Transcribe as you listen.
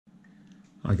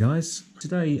Hi guys,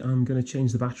 today I'm going to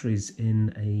change the batteries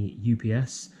in a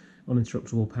UPS,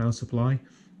 uninterruptible power supply.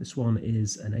 This one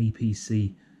is an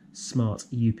APC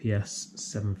Smart-UPS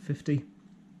 750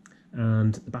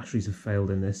 and the batteries have failed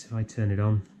in this. If I turn it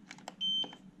on,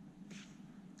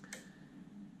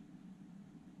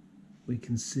 we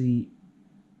can see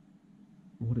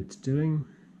what it's doing.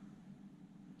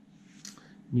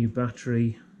 New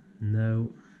battery,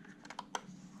 no.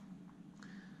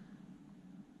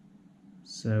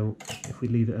 So if we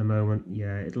leave it a moment,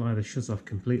 yeah, it'll either shut off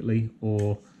completely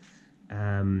or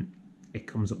it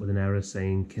comes up with an error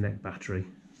saying connect battery.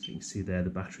 So you can see there the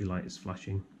battery light is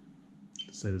flashing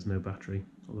to say there's no battery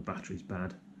or the battery's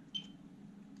bad.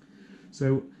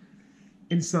 So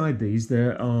inside these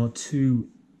there are two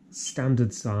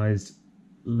standard sized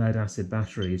lead acid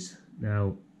batteries.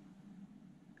 Now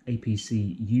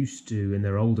APC used to, in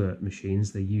their older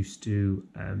machines, they used to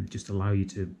just allow you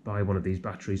to buy one of these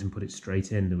batteries and put it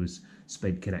straight in. There was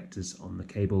spade connectors on the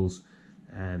cables,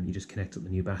 you just connect up the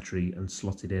new battery and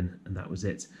slot it in, and that was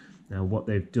it. Now what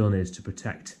they've done is to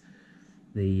protect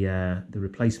the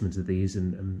replacement of these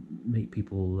and make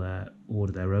people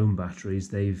order their own batteries,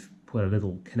 they've put a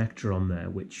little connector on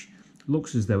there which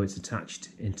looks as though it's attached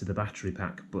into the battery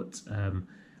pack, but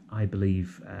I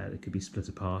believe it could be split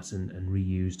apart and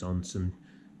reused on some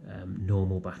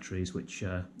normal batteries, which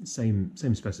same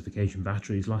specification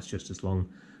batteries, last just as long,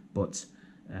 but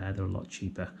they're a lot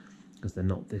cheaper because they're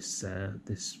not this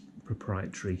this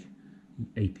proprietary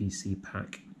APC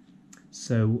pack.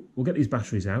 So we'll get these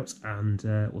batteries out and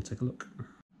we'll take a look.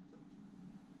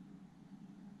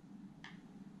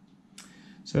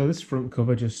 So this front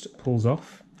cover just pulls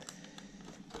off.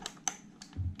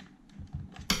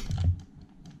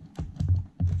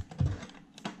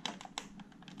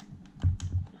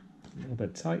 A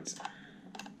bit tight.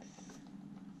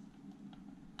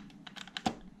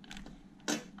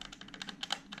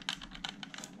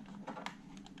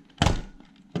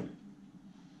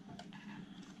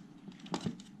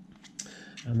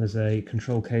 And there's a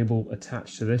control cable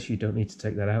attached to this. You don't need to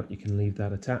take that out, you can leave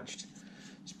that attached.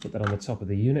 Just put that on the top of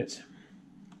the unit.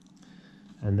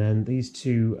 And then these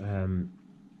two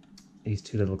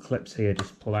little clips here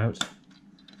just pull out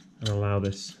and allow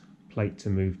this plate to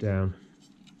move down.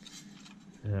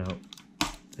 Now,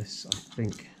 this I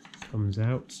think comes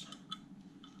out.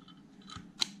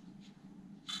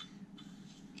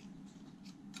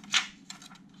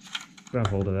 Grab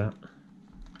hold of that,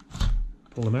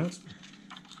 pull them out.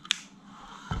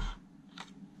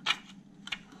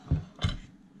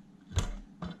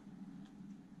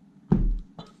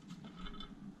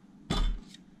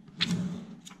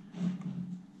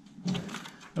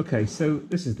 Okay, so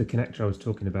this is the connector I was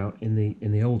talking about. In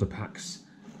the older packs,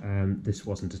 this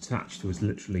wasn't attached. There was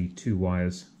literally two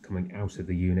wires coming out of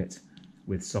the unit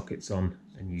with sockets on,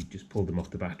 and you just pulled them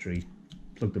off the battery,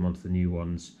 plug them onto the new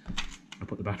ones, and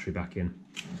put the battery back in.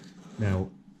 Now,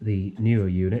 the newer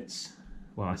units,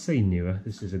 well, I say newer,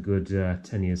 this is a good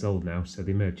 10 years old now, so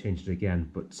they may have changed it again,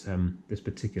 but this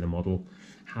particular model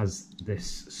has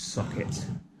this socket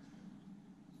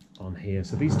on here.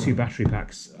 So these two battery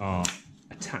packs are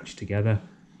attached together,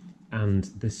 and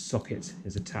this socket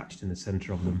is attached in the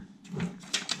center of them.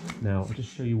 Now I'll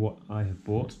just show you what I have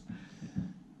bought.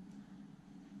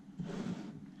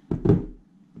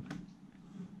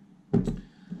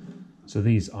 So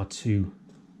these are two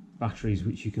batteries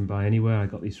which you can buy anywhere. I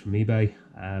got these from eBay.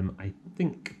 I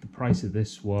think the price of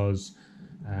this was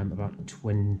about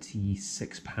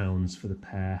 £26 for the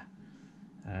pair.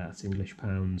 That's English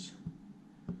pounds,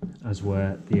 as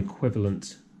where the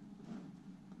equivalent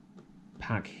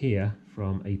pack here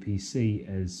from APC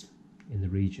is in the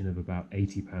region of about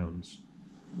 £80.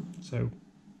 So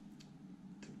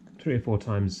 3 or 4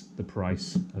 times the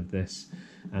price of this,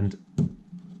 and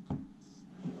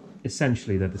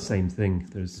essentially they're the same thing.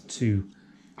 There's two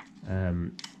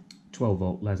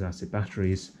 12-volt lead acid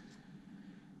batteries.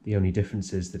 The only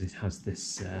difference is that it has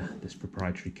this this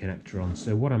proprietary connector on.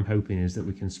 So what I'm hoping is that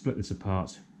we can split this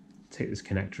apart, take this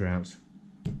connector out,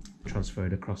 transfer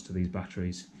it across to these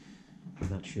batteries, and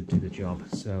that should do the job.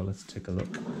 So let's take a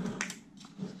look.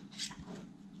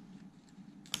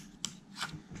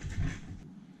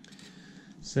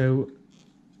 So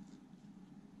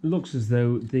it looks as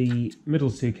though the middle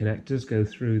two connectors go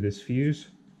through this fuse,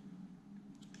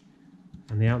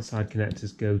 and the outside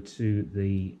connectors go to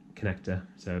the connector.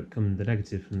 So the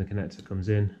negative from the connector comes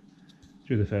in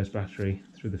through the first battery,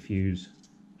 through the fuse,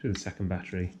 through the second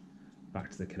battery, back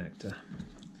to the connector.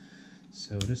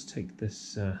 So we'll just take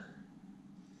this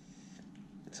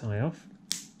tie off.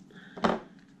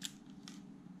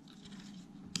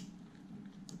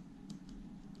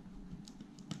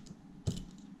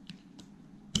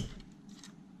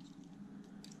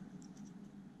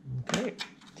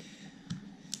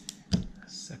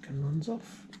 one's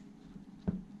off.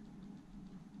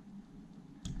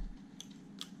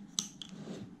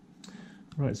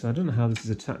 Right, so I don't know how this is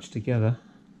attached together.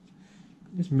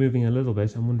 Just moving a little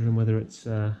bit. I'm wondering whether it's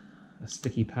a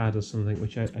sticky pad or something,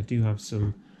 which I do have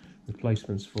some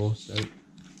replacements for. So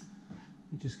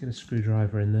you just get a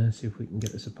screwdriver in there, see if we can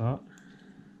get this apart.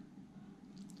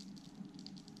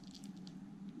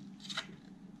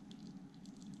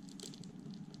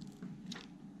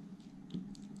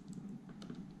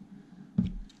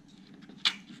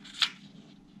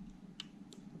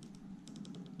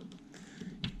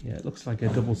 Yeah, it looks like a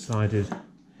double-sided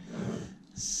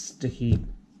sticky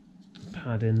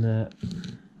pad in there.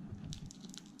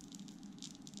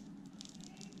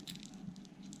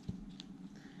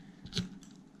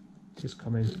 Just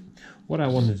come in. What I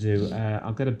want to do,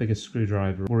 I'll get a bigger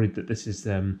screwdriver. Worried that this is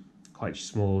quite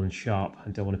small and sharp.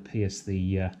 I don't want to pierce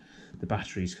the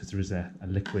batteries because there is a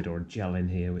liquid or a gel in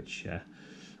here which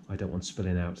I don't want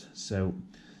spilling out. So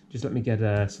just let me get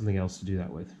something else to do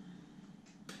that with.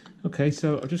 Okay,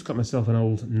 so I've just got myself an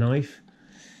old knife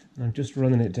and I'm just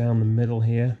running it down the middle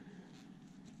here.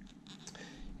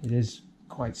 It is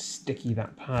quite sticky,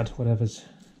 that pad, whatever's,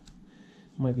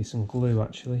 might be some glue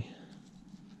actually.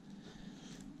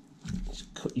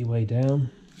 Just cut your way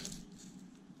down.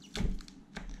 I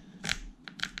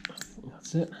think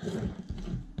that's it.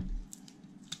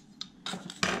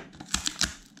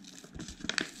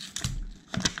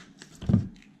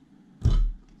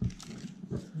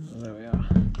 There we are.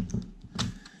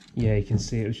 Yeah, you can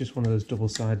see it was just one of those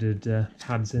double-sided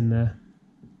pads in there.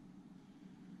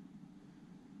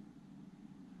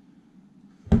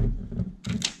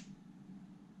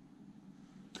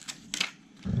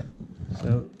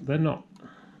 So they're not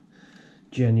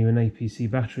genuine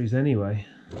APC batteries anyway.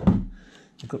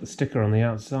 They've got the sticker on the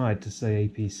outside to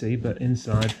say APC, but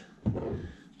inside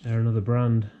they're another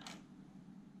brand.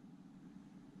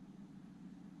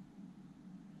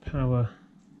 Power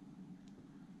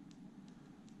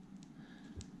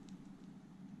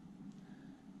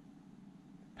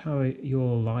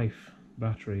Your Life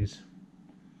batteries.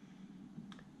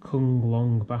 Kung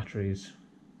Long batteries.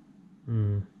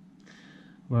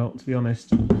 Well, to be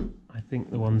honest, I think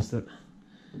the ones that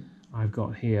I've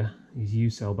got here, these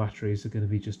U-cell batteries, are going to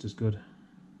be just as good.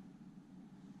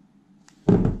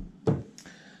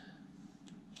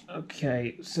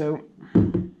 Okay, so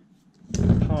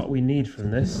the part we need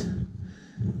from this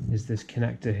is this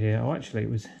connector here. Oh, actually,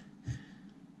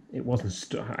 it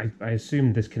wasn't. I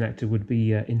assumed this connector would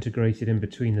be integrated in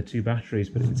between the two batteries,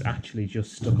 but it's actually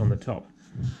just stuck on the top.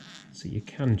 So you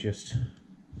can just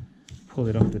pull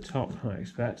it off the top, I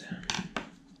expect.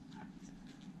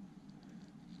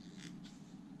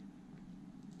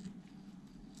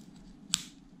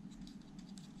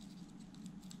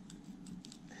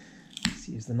 Let's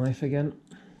use the knife again.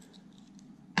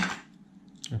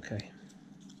 Okay.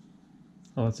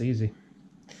 Oh, that's easy.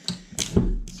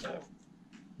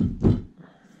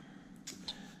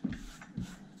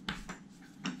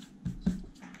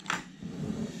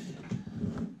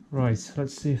 Right,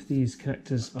 let's see if these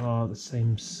connectors are the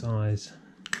same size.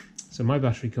 So my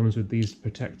battery comes with these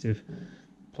protective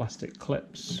plastic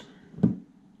clips.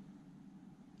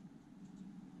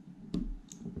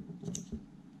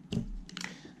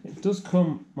 It does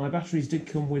come, my batteries did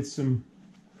come with some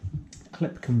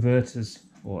clip converters,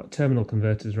 or terminal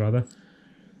converters rather,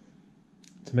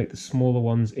 to make the smaller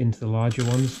ones into the larger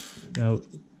ones. Now,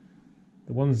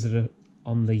 the ones that are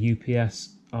on the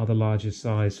UPS are the larger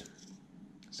size.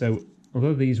 So,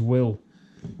 although these will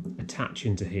attach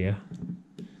into here,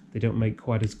 they don't make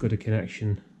quite as good a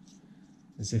connection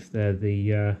as if they're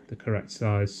the correct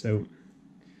size. So,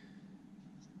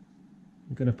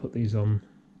 I'm going to put these on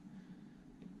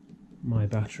my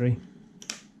battery.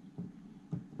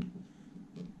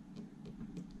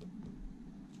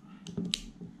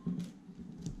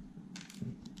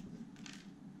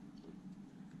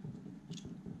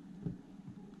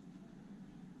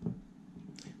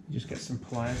 Just get some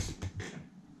pliers.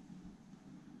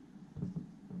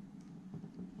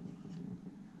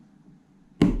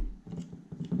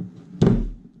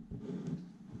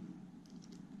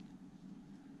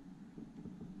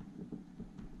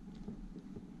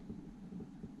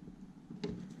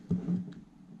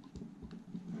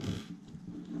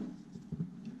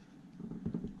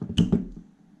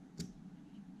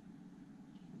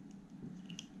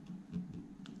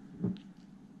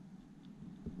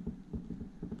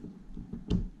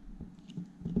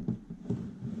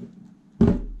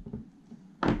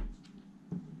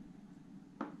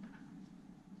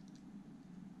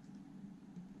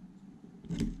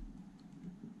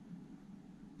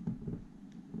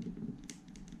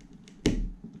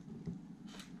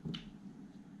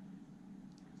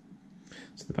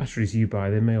 So the batteries you buy,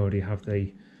 they may already have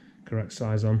the correct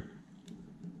size on.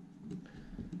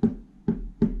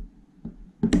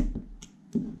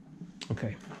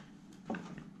 Okay,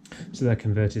 so they're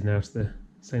converted now to the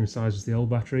same size as the old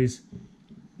batteries.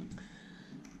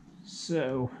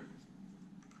 So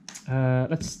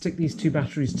let's stick these two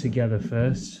batteries together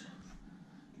first,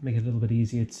 make it a little bit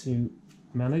easier to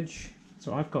manage.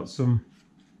 So I've got some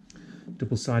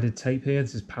double-sided tape here.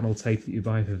 This is panel tape that you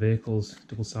buy for vehicles,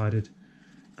 double-sided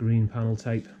green panel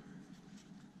tape.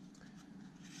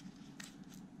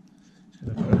 Just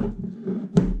going to put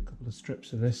a couple of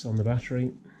strips of this on the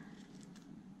battery.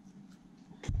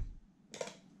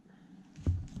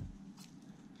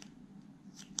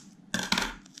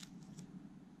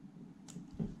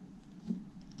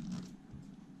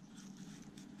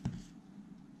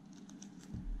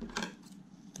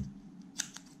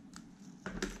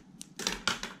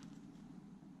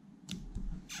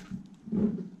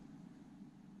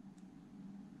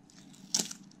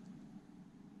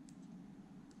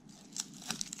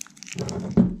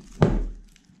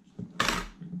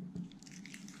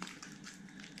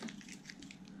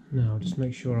 Now just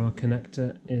make sure our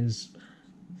connector is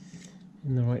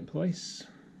in the right place.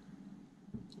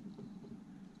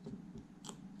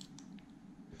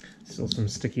 Still some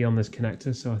sticky on this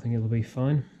connector, so I think it'll be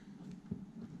fine.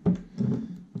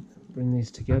 Bring these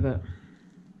together.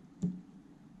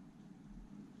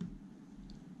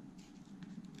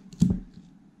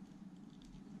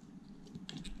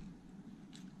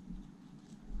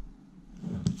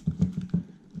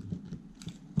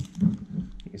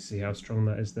 See how strong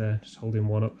that is there, just holding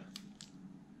one up.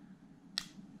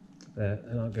 There,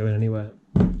 they're not going anywhere.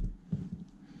 And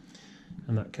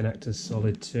that connector's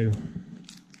solid too.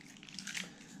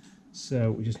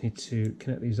 So we just need to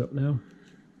connect these up now.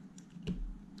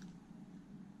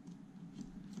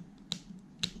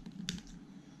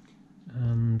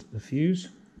 And the fuse.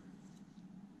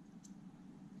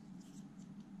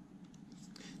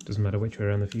 Doesn't matter which way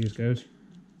around the fuse goes.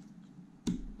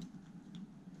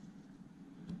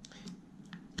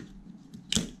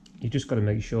 You just got to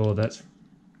make sure that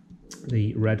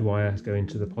the red wire is going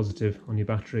to the positive on your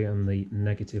battery and the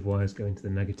negative wire is going to the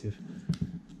negative.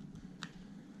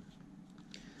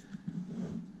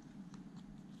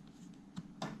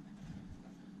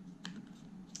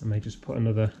 I may just put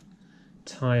another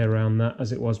tie around that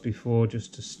as it was before,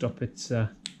 just to stop it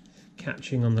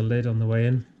catching on the lid on the way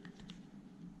in.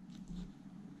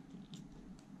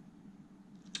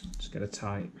 Just get a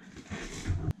tie.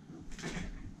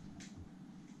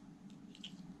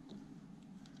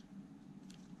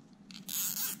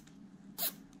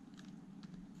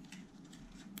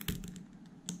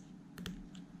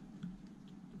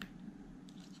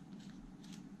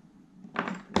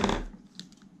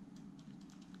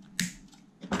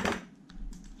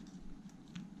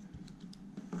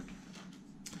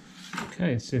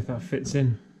 Okay, let's see if that fits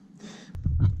in.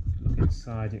 Look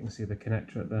inside, you can see the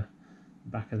connector at the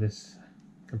back of this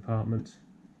compartment.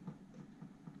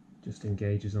 Just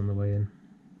engages on the way in.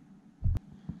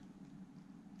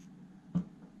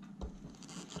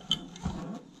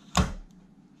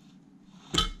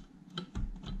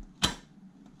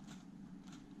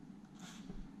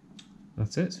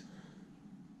 That's it.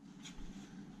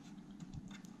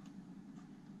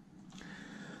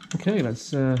 Okay, let's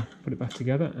put it back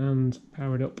together and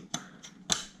power it up.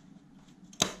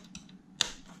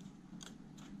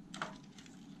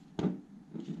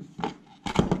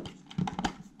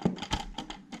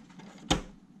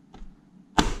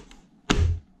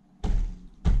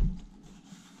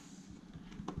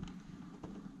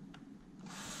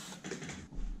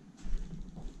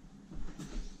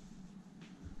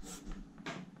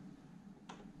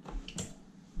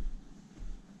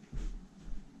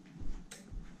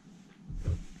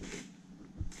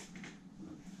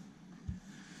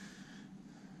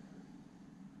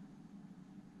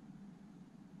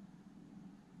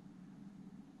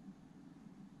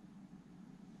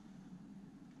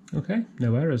 Okay,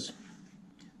 no errors.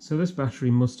 So this battery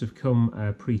must have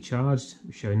come pre-charged,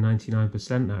 showing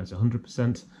 99%, now it's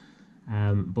 100%,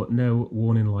 but no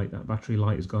warning light. That battery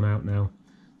light has gone out now.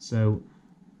 So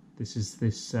this is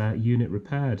this unit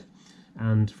repaired,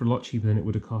 and for a lot cheaper than it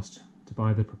would have cost to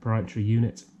buy the proprietary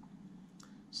unit.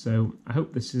 So I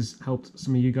hope this has helped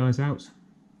some of you guys out.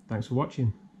 Thanks for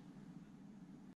watching.